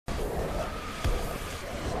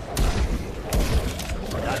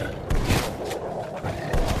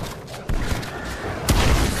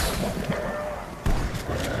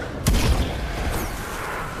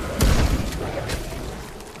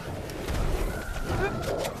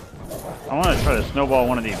I want to try to snowball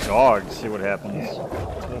one of these dogs, see what happens.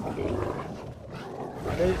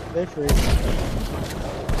 They freeze.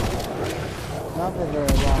 Not for very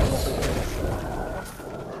long.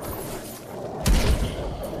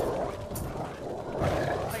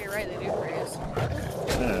 Oh, you're right, they do freeze.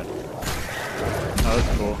 Yeah. Oh,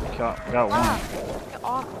 that's cool. Got one. Get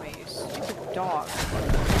off me, you stupid dog.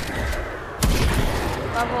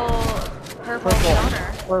 Level purple stoner.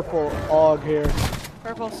 Purple og here.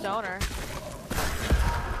 Purple stoner.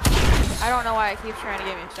 I don't know why it keeps trying to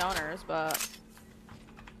give me stoners, but...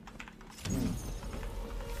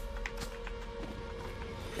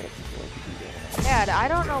 Dad, I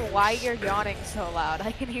don't know why you're yawning so loud.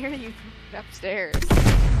 I can hear you upstairs.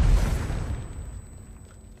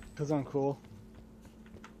 Cause I'm cool.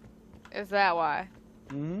 Is that why?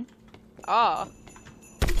 Mm-hmm. Oh.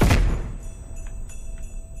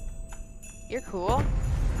 You're cool.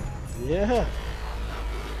 Yeah.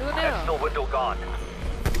 Who knew? Exfil window gone.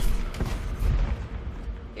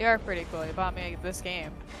 You are pretty cool. You bought me this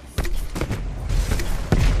game.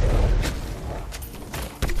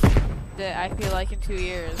 I feel like in 2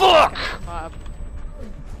 years. Fuck!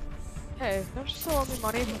 Hey, don't you still owe me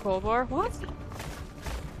money from Cold War? What?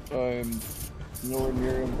 I'm nowhere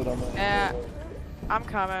near him, but I'm. I'm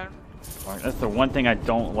coming. That's the one thing I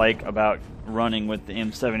don't like about running with the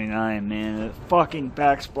M79, man. The fucking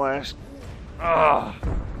backsplash. Ugh.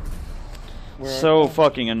 So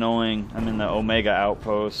fucking annoying. I'm in the Omega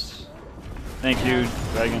outpost. Thank you,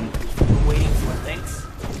 Dragon. Waiting for things.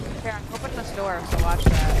 Here, I'm opening this door, so watch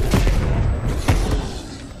that.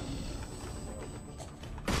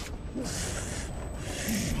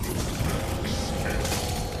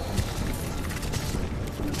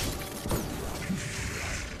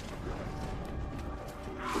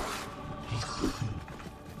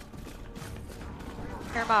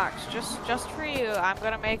 Here, Mox, just for you, I'm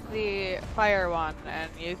gonna make the fire one,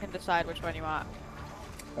 and you can decide which one you want.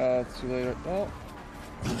 It's too late. Oh.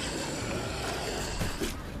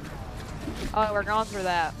 Oh, we're going through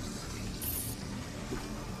that.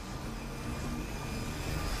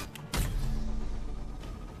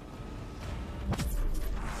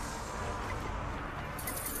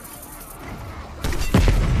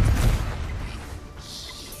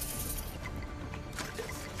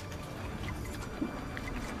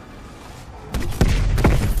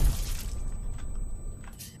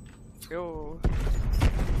 Go.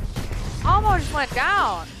 Almost went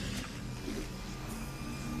down.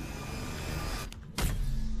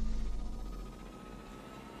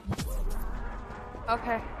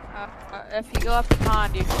 Okay. If you go up the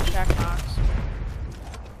pond, you can check Knox.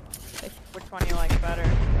 Which one you like better?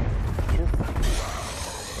 Sure.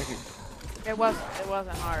 Thank you. It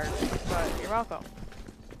wasn't hard, but you're welcome.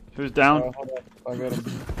 Who's down? Hold on. I got him.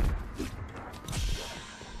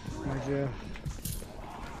 Where'd you?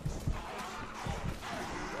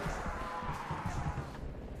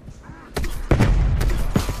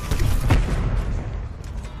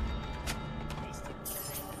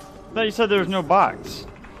 I thought you said there was no box.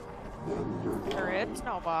 There is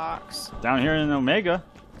no box. Down here in Omega.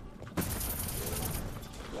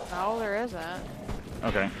 No, there isn't.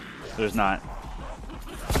 Okay, there's not.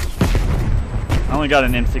 I only got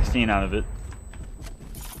an M16 out of it.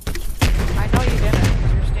 I know you didn't,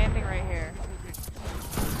 because you're standing right here.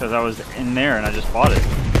 Because I was in there and I just bought it.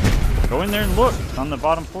 Go in there and look. It's on the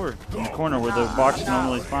bottom floor. In the corner where the box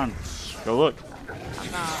normally spawns. Go look.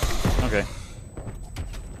 I'm not. Okay.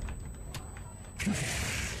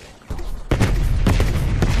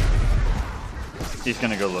 He's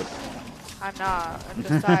gonna go look. I'm not. I'm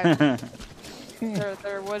just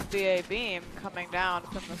there would be a beam coming down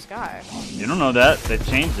from the sky. You don't know that. They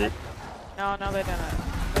changed it. No, they didn't.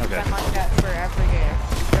 It's Okay. been like that for every game.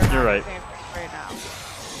 They're You're not right. the same right now.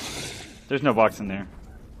 There's no box in there.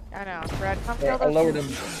 I know. Brad, come Yeah, kill I this. lowered him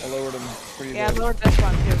pretty Yeah, low. lower this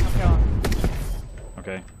one too. Come kill him.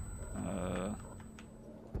 Okay. Oh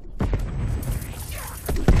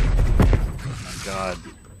my god.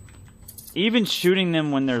 Even shooting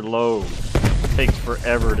them when they're low takes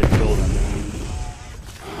forever to kill them.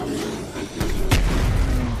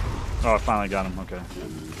 Oh, I finally got him. Okay.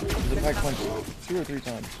 The pack punch 2 or 3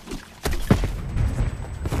 times.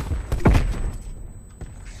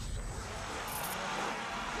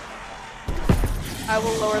 I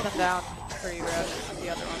will lower them down for you, Brad. The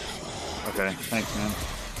other ones. Okay. Thanks, man.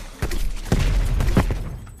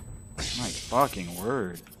 My fucking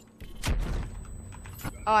word.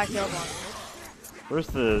 Oh, I killed one. Where's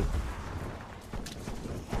the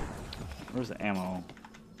ammo?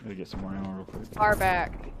 Gotta get some more ammo real quick. Far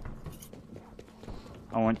back.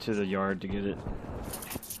 I went to the yard to get it.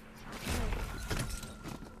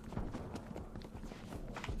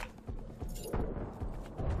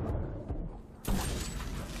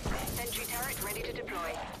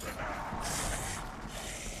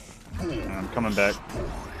 coming back.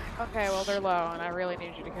 Okay, well they're low, and I really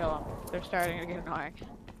need you to kill them. They're starting to get annoying.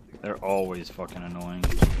 They're always fucking annoying.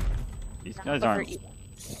 These guys But aren't.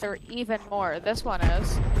 they're even more. This one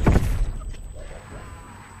is. Oh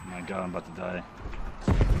my god, I'm about to die.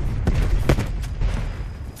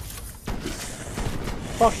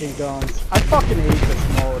 Fucking guns. I fucking hate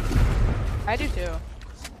this mode. I do too.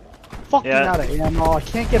 Fucking Yeah. out of ammo. I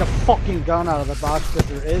can't get a fucking gun out of the box because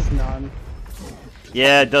there is none.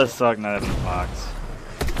 Yeah, it does suck not having a box.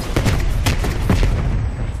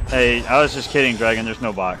 Hey, I was just kidding, Dragon. There's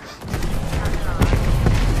no box.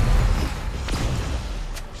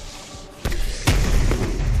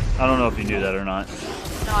 I don't know if you knew that or not.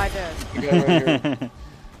 No, I did. I got it right here.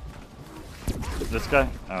 This guy?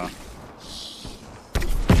 Oh.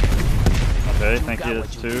 Okay, thank you.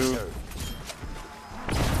 That's 2.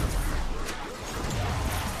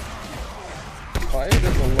 Fire does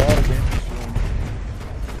a lot of damage to him.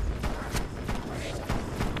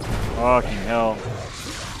 Fucking hell.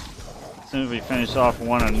 As soon as we finish off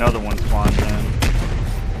one, another one spawns in.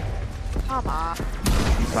 Come on.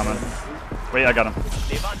 I'm coming. Wait, I got him.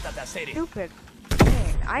 Stupid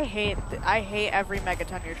thing. I hate every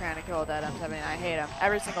megaton you're trying to kill with that M70. I hate them.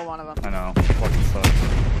 Every single one of them. I know. Fucking sucks.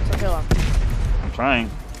 So kill them. I'm trying.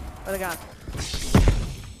 With a gun.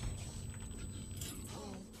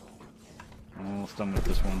 I'm almost done with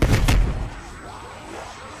this one.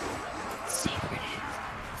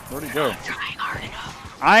 Where'd he go?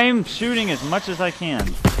 I'm shooting as much as I can.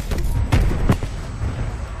 Shoot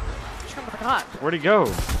him with a gun. Where'd he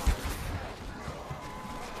go?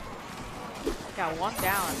 Got one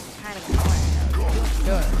down. Kind of annoying. Doing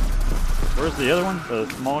good. Where's the other one? The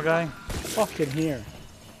small guy? Fucking here.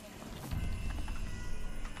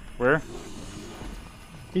 Where?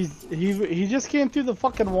 He just came through the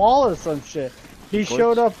fucking wall or some shit. He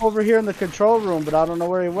showed up over here in the control room, but I don't know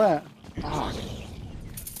where he went. Oh.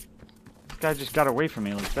 This guy just got away from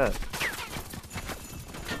me like that.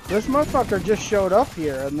 This motherfucker just showed up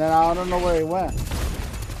here, and then I don't know where he went.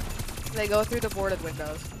 They go through the boarded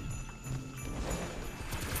windows.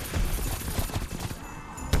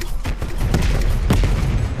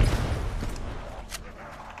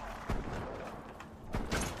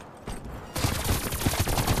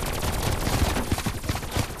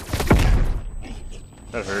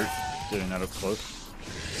 That hurt. Doing that up close.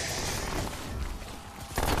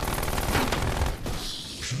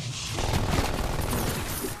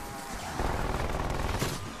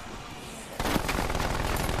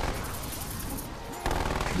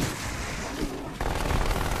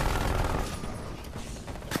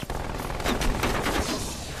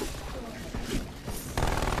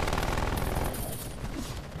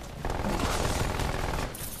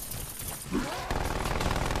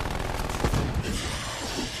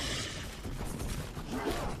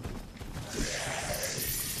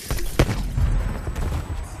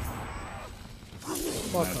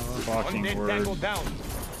 Fucking Undead word. tango down.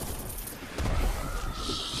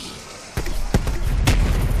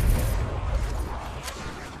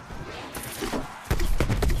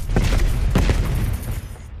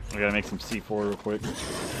 I gotta make some C4 real quick.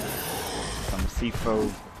 Some C4.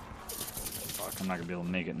 Fuck, I'm not gonna be able to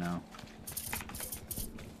make it now.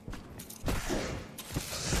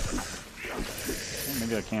 Oh,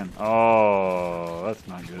 maybe I can. Oh, that's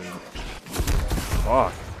not good.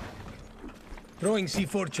 Fuck. Throwing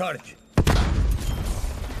C4 charge.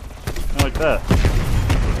 Not like that.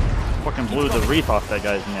 Fucking blew the wreath off that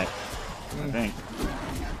guy's neck. I think.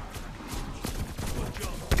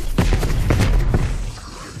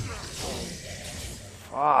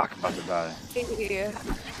 Fuck, I'm about to die.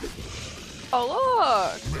 Oh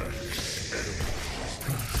look!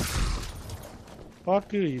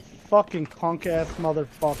 Fuck you, you fucking punk ass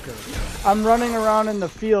motherfucker. I'm running around in the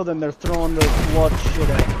field and they're throwing their blood shit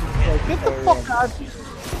at me. Like, get the fuck out of here.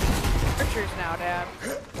 Archers now, Dad.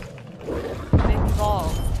 They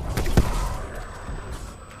evolve.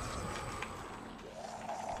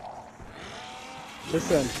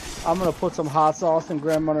 Listen, I'm gonna put some hot sauce in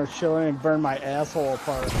grandmother's chili and burn my asshole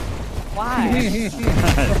apart. Why?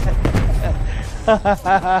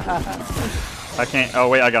 I can't. Oh,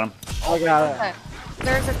 wait, I got him. I got it. Okay.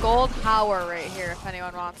 There's a gold Hauer right here if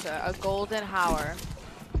anyone wants it. A golden Hauer.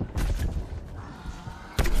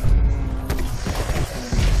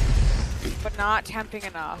 But not tempting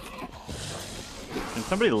enough. Can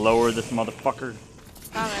somebody lower this motherfucker?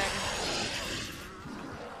 Coming.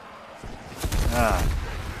 Ah.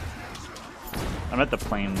 I'm at the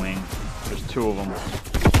plane wing. There's 2 of them.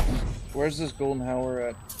 Where's this golden hour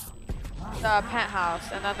at? The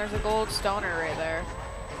penthouse, and then there's a gold stoner right there.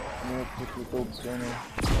 Yeah, pick the gold stoner.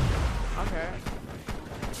 Okay.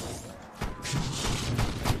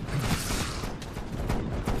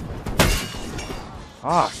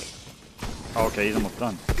 Fuck. Okay, he's almost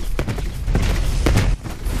done.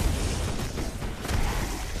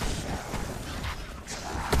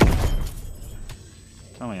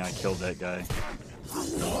 Tell me I killed that guy.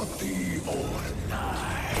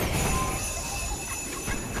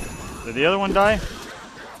 Did the other one die? I think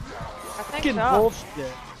Fucking so.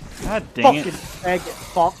 bullshit. God dang Fucking it. faggot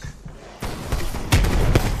fuck.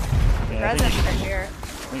 Yeah, I Present think right here.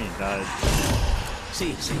 he died. No,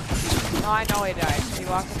 I know he died. He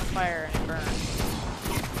walked in the fire and burned.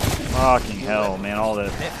 Fucking hell, man, all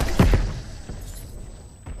that.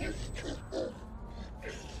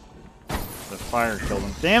 The fire killed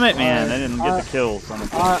him. Damn it, man, I didn't get the kills on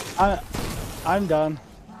the I'm done.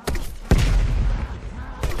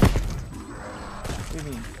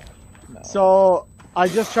 So I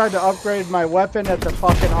just tried to upgrade my weapon at the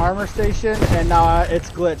fucking armor station, and now it's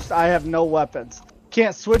glitched. I have no weapons.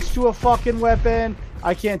 Can't switch to a fucking weapon.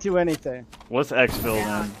 I can't do anything. What's Exfil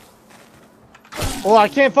then? Well, I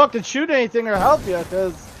can't fucking shoot anything or help you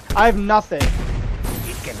because I have nothing.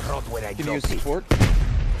 Can you use support?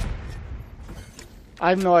 I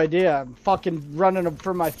have no idea. I'm fucking running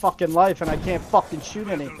for my fucking life, and I can't fucking shoot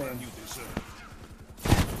anything.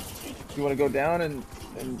 You want to go down and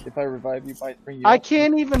if I revive you, might bring you I up?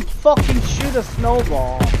 can't even fucking shoot a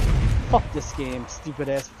snowball. Fuck this game, stupid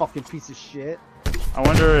ass fucking piece of shit. I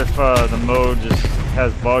wonder if the mode just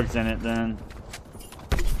has bugs in it then.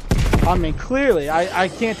 I mean, clearly, I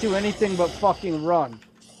can't do anything but fucking run.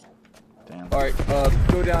 Damn. Alright,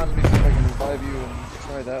 go down and see if I can revive you and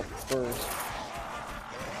try that first.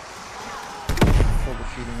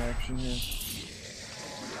 Troubleshooting action here.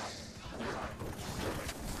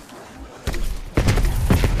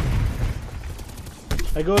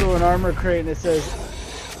 I go to an armor crate and it says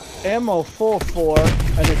ammo full 4,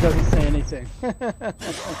 and it doesn't say anything.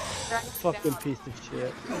 Fucking piece of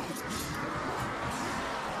shit.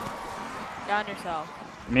 Down yourself.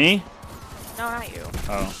 Me? No, not you.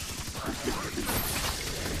 Oh.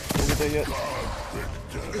 Didn't get that yet?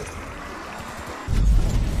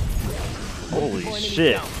 Holy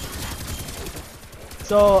shit.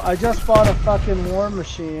 So I just bought a fucking war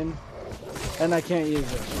machine, and I can't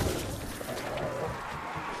use it.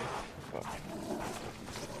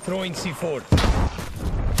 Throwing C4.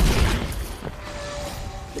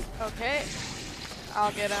 Okay.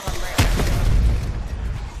 I'll get him. I'm right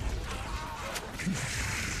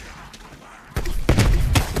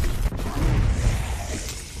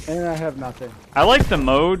And I have nothing. I like the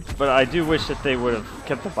mode, but I do wish that they would have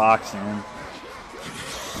kept the box in.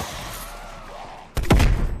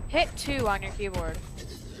 Hit 2 on your keyboard.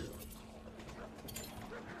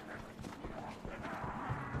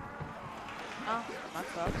 Oh, that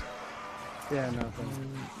sucks. Yeah, nothing.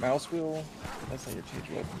 Mouse wheel? That's not your change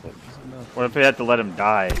weapon, but What if we had to let him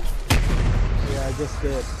die Yeah, I just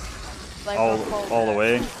did. Like all the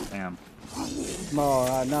way? Damn.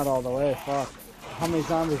 No, not all the way. Fuck. How many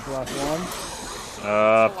zombies left? One?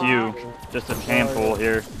 A few. Just a handful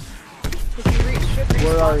here.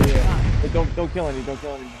 Where are you? hey, don't kill any, don't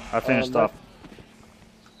kill any. I finished off.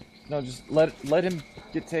 No, just let him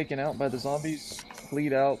get taken out by the zombies,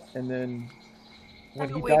 bleed out, and then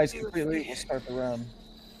when he dies completely, we'll start the round.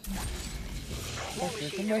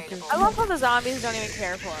 I love how the zombies don't even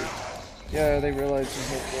care for him. Yeah, they realize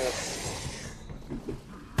he's no threat.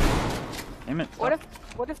 Damn it.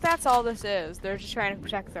 What if that's all this is? They're just trying to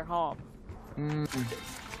protect their home.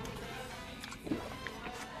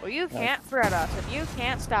 Well, you can't threat us, and you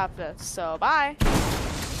can't stop this, so bye.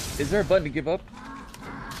 Is there a button to give up?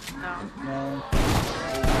 No. No.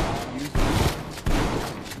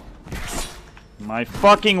 My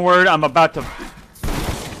fucking word, I'm about to...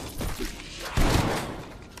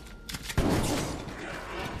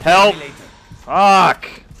 Help! Fuck!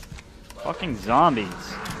 Fucking zombies.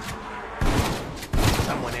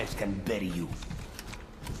 Someone else can bury you.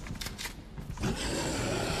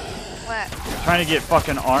 What? Trying to get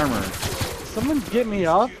fucking armor. Someone get me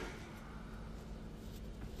up?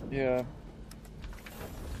 Yeah.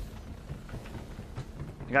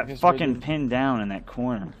 I got Guess fucking we're pinned down in that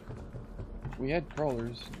corner. We had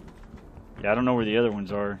crawlers. Yeah, I don't know where the other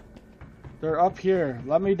ones are. They're up here.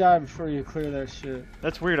 Let me die before you clear that shit.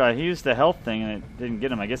 That's weird. I used the health thing and it didn't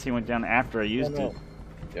get him. I guess he went down after I used it.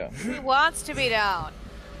 Yeah. He wants to be down.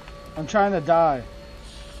 I'm trying to die.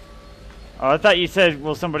 Oh, I thought you said,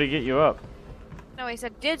 will somebody get you up? No, he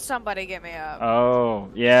said, did somebody get me up? Oh,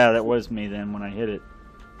 yeah, that was me then when I hit it.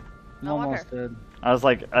 No Almost did. I was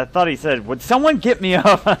like, I thought he said, would someone get me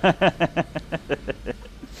up?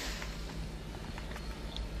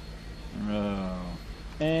 Oh.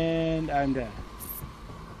 And I'm dead.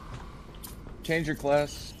 Change your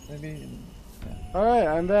class, maybe. Alright,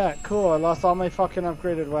 I'm back. Cool, I lost all my fucking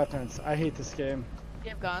upgraded weapons. I hate this game. You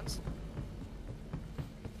have guns?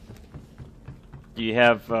 Do you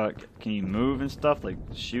have, can you move and stuff, like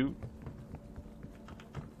shoot?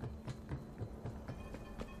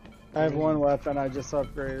 I have one weapon, I just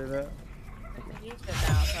upgraded it. I used it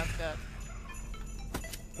now, so that's good.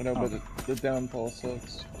 I know, but the downfall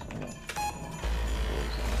sucks. Yeah.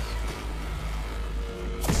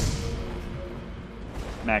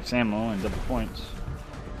 Max ammo and double points.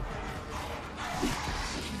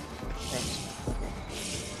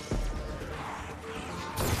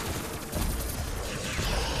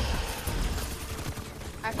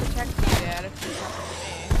 I have to check you, Dad, if you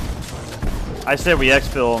talking to me. I said we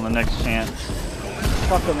exfil on the next chance.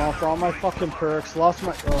 Fucking lost all my fucking perks, lost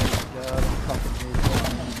my. Oh my god, I fucking hate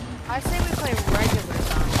that. I say we play regular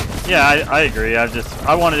zombies. Yeah, I agree. I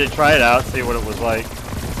wanted to try it out, see what it was like.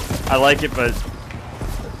 I like it, but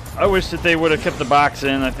I wish that they would have kept the box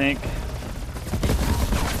in, I think.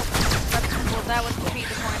 Well, that would defeat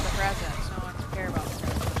the point of the presents. No one would care about the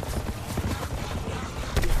presents.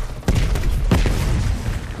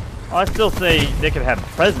 Well, I still say they could have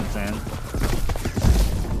presents in.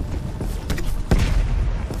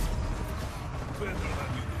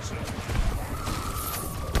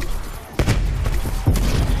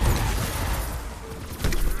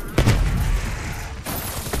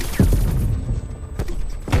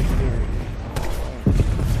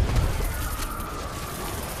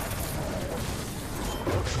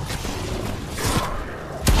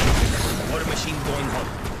 War machine going home.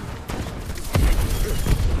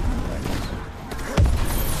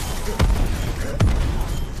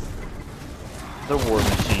 The War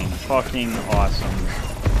Machine. Fucking awesome.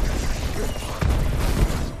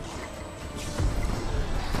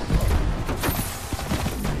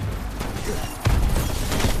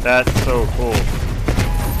 That's so cool.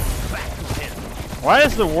 Why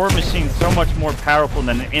is the War Machine so much more powerful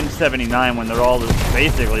than the M79 when they're all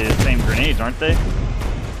basically the same grenades, aren't they?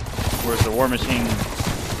 Whereas the War Machine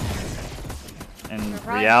in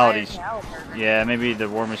reality, yeah, maybe the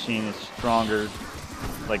War Machine is stronger,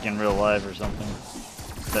 like in real life or something.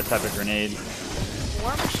 That type of grenade.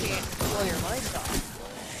 War machine can blow your legs off.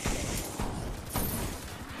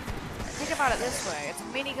 Think about it this way: it's a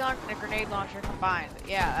minigun and a grenade launcher combined.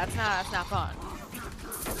 Yeah, that's not fun.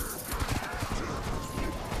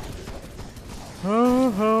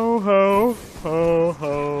 Ho ho ho ho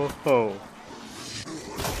ho ho.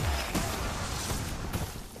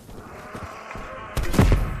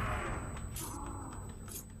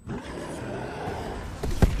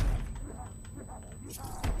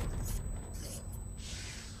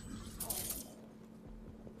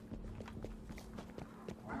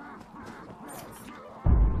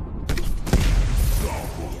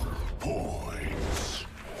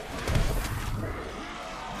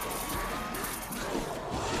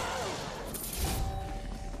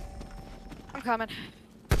 I'm coming.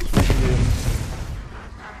 I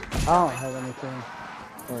don't have anything.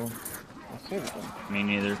 Oh, I'll save it then. Me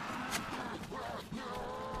neither.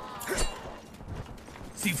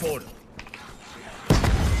 C4.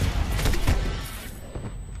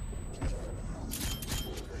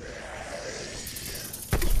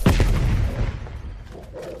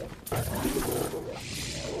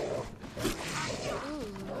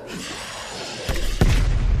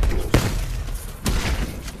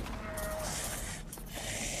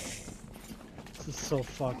 This is so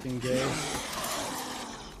fucking gay.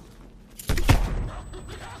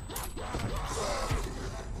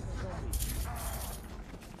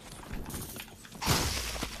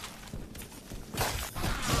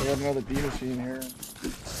 I got another Die Maschine here.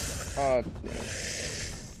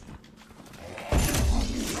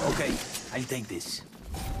 Okay, I'll take this.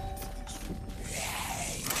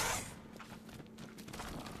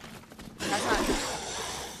 That's not.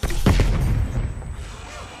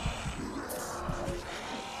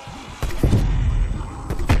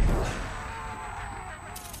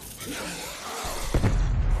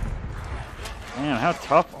 Man, how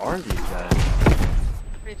tough are these guys?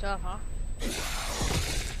 Pretty tough, huh? I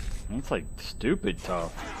mean, it's like stupid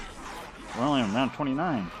tough. We're only on round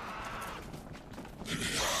 29.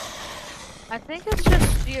 I think it's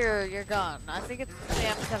just your gun. I think it's the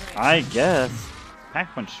M79. I guess.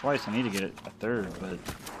 Pack punch twice, I need to get it a third, but...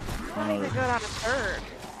 I think they're good on a third.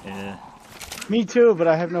 Yeah. Me too, but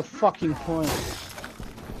I have no fucking points.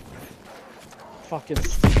 Fucking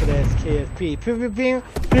stupid ass KSP. Pew pew pew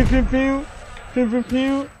pew pew pew pew pew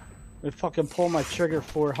pew. I fucking pull my trigger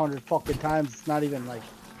 400 fucking times. It's not even like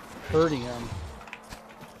hurting him.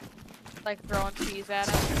 Like throwing cheese at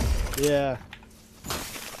him. Yeah.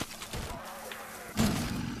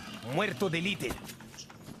 Muerto deleted.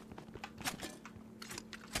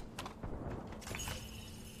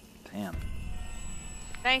 Damn.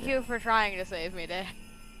 Thank you for trying to save me, Dave.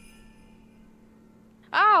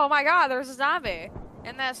 Oh my god, there's a zombie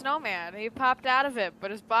in that snowman. He popped out of it,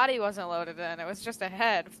 but his body wasn't loaded in. It was just a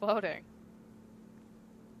head floating.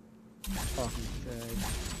 Fucking sick.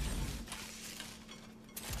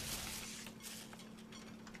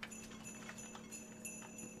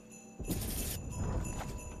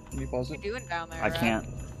 Can you pause What it? are you doing down there? I Red? can't.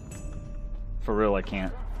 For real, I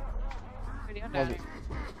can't. What are you doing Pause down it. there?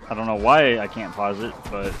 I don't know why I can't pause it,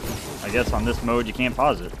 but I guess on this mode you can't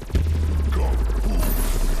pause it.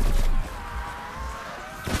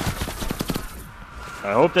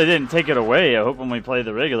 I hope they didn't take it away. I hope when we play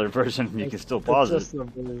the regular version you can still pause It's it.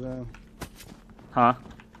 just the version. Huh?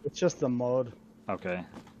 It's just the mode. Okay.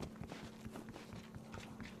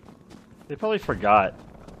 They probably forgot.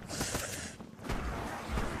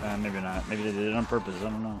 Maybe not. Maybe they did it on purpose. I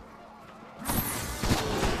don't know.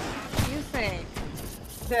 Do you think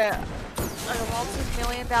that a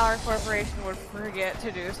multi-million-dollar corporation would forget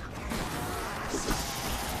to do something?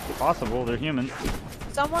 Possible. They're human.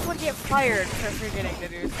 Someone would get fired for forgetting to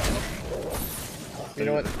do something. You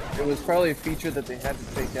know what? It was probably a feature that they had to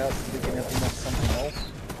take out so they can implement something else.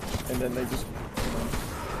 And then they just,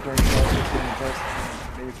 during the test,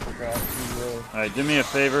 they forgot to, Alright, do me a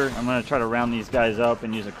favor. I'm going to try to round these guys up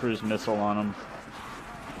and use a cruise missile on them.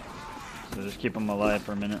 So just keep them alive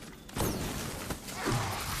for a minute.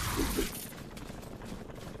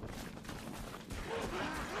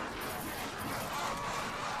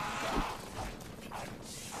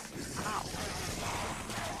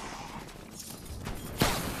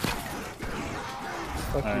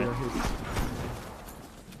 Fuck Alright. you.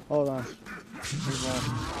 Hold on. Are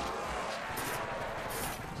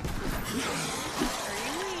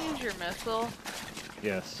you gonna use your missile?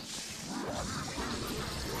 Yes.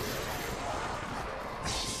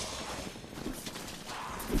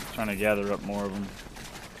 Trying to gather up more of them.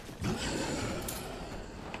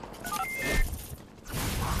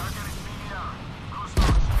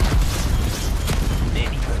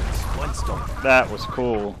 Many birds, one stone. That was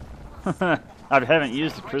cool. I haven't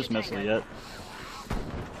used the cruise missile yet.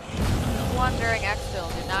 The one during Exfil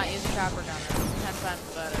did not use a chopper gunner. It was 10 times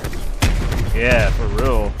better. Yeah, for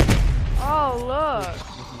real. Oh, look!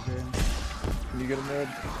 Can you get him there?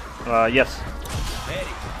 Yes. Very.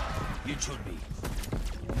 You should be.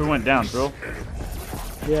 Who went down, bro?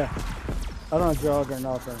 Yeah. I don't jog or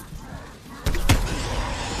nothing.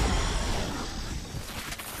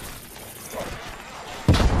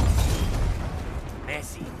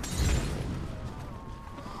 Messy.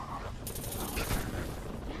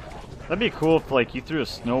 That'd be cool if, like, you threw a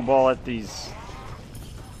snowball at the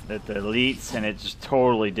elites and it just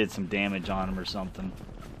totally did some damage on them or something.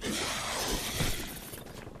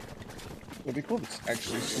 It'd be cool to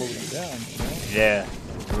actually slow them down, you know? Yeah,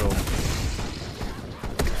 for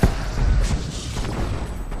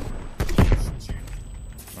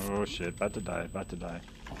real. Oh shit, about to die, about to die.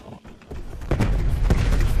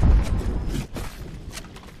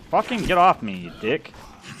 Fucking get off me, you dick.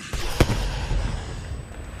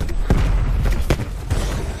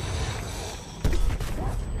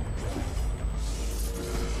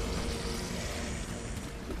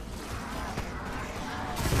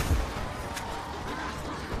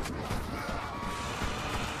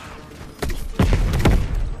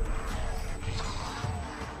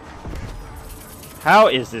 How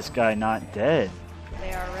is this guy not dead?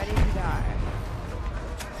 They are ready to die.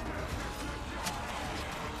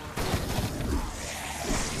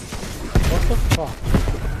 What the fuck?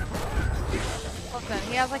 Listen,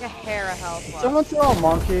 he has like a hair of health left. Someone throw a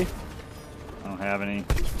monkey. I don't have any.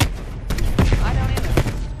 I don't either.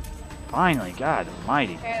 Finally, God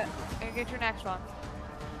almighty. Okay, get your next one.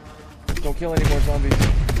 Don't kill any more zombies.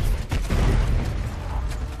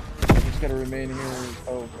 I just gotta remain here.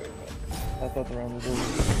 Oh, okay. I thought the round was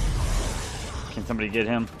over. Can somebody get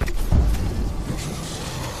him?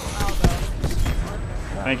 I'll go.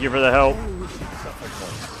 Thank you for the help.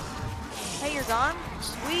 Hey, you're gone?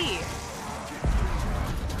 Sweet.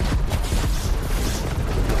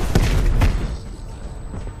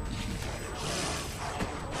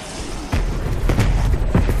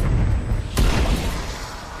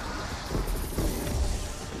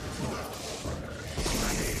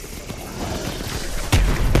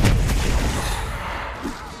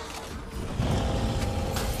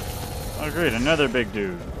 Oh great, another big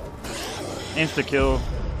dude. Insta kill.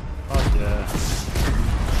 Fuck yeah.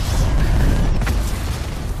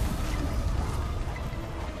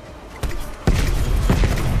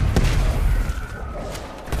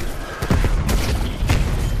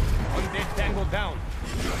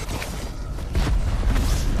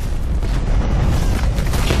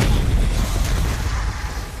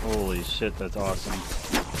 shit, that's awesome.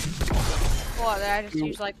 Well, I just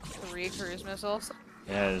used like 3 cruise missiles.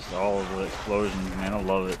 Yeah, it's all of the explosions, man. I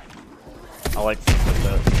love it. I like stuff like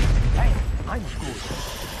that. Hey, I'm good.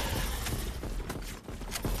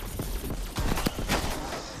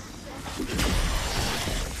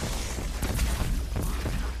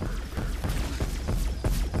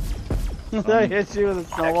 I hit you with a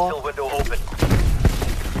snowball. Exfil window open.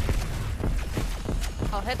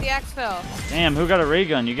 I'll hit the Exfil. Damn, who got a ray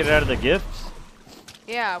gun? You get it out of the gifts?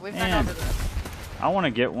 Yeah, we've been Damn. over this. I want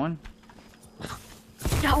to get one.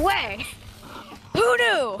 No way! Who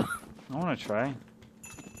knew? I want to try.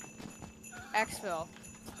 Exfil.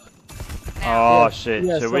 Oh shit!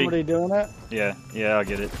 Yeah, Should somebody we? doing it? Yeah, yeah, I'll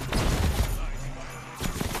get it.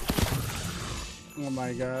 Oh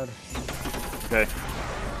my god. Okay.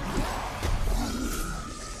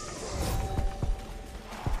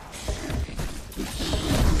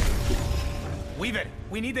 Weaver,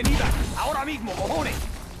 we need an evac. Ahora mismo, cojones.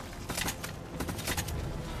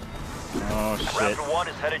 Oh shit! Raptor 1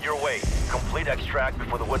 is headed your way. Complete extract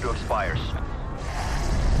before the window expires.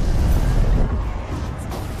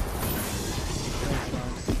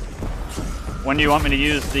 When do you want me to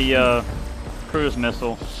use the cruise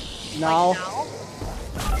missile? Now.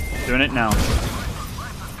 Doing it now.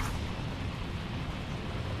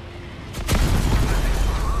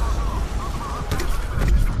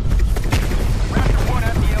 Raptor 1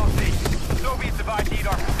 at the LZ. Soviets have ID'd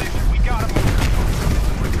our position. We gotta move.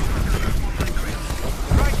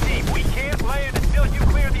 Right team, we can't land until you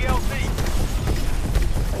clear the LZ.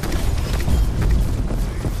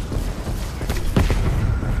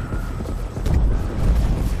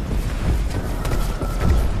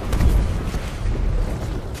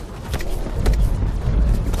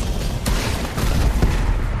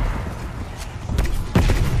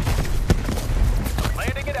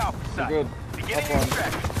 Landing it out. We're good. Beginning Up on.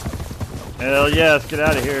 extraction. Hell yes! Get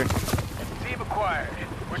out of here. Team acquired.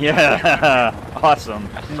 We're Yeah, awesome.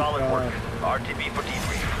 Solid work. RTB for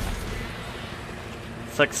debrief.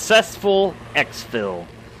 Successful exfil.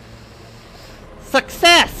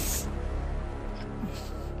 Success!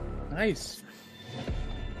 Nice.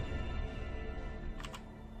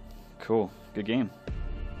 Cool. Good game.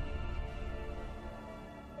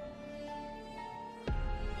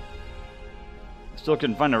 Still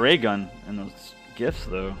couldn't find a ray gun in those gifts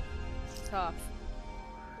though. It's tough.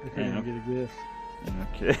 I couldn't get a gift.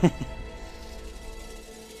 Okay.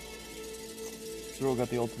 Zero got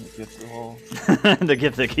the ultimate gift of all. The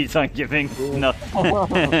gift that keeps on giving. No.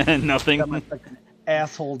 Nothing. Got my fucking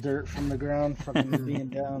asshole dirt from the ground from being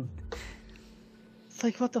down. It's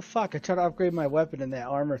like, what the fuck? I tried to upgrade my weapon in that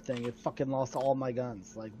armor thing. It fucking lost all my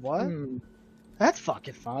guns. Like, what? That's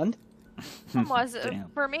fucking fun. Was Damn.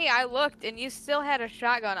 for me, I looked and you still had a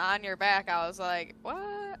shotgun on your back. I was like,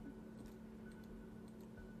 what?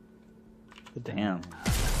 Damn.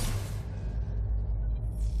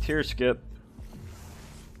 Tier skip.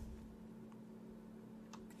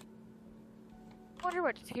 I wonder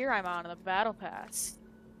what tier I'm on in the battle pass.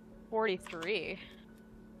 43.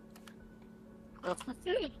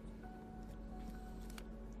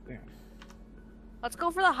 Damn. Let's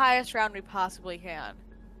go for the highest round we possibly can.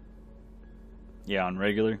 Yeah, on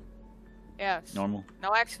regular, Yes. normal.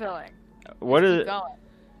 No exfilling. What Keep is going.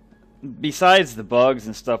 besides the bugs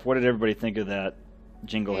and stuff? What did everybody think of that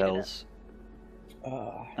Jingle Hated it. Hells?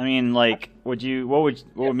 Uh, I mean, like, what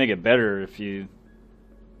would make it better if you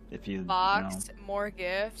Box, more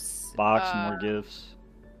gifts. box more gifts?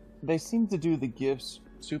 they seem to do the gifts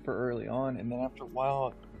super early on, and then after a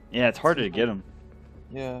while, Yeah, it's harder to get them.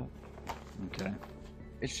 yeah, Okay.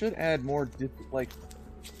 it should add more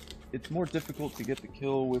it's more difficult to get the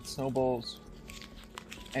kill with snowballs,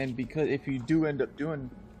 and because if you do end up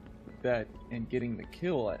doing that and getting the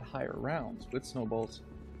kill at higher rounds with snowballs,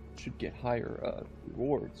 you should get higher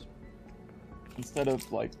rewards instead of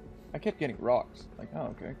like I kept getting rocks. Like,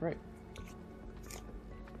 oh, okay, great.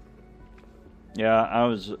 Yeah,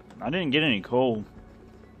 I didn't get any coal,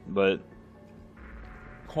 but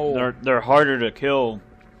Coal. they're harder to kill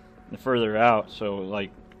the further out. So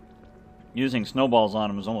like using snowballs on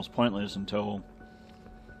them is almost pointless until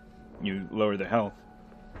you lower the health,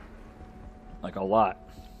 like a lot.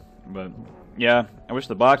 But yeah, I wish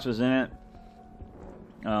the box was in it.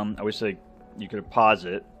 I wish you could pause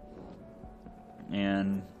it,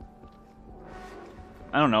 and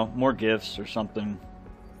I don't know, more gifts or something.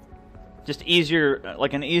 Just easier,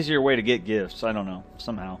 like an easier way to get gifts. I don't know,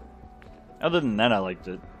 somehow. Other than that, I liked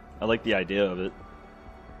it. I like the idea of it.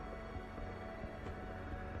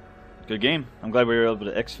 Good game. I'm glad we were able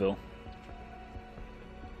to exfil.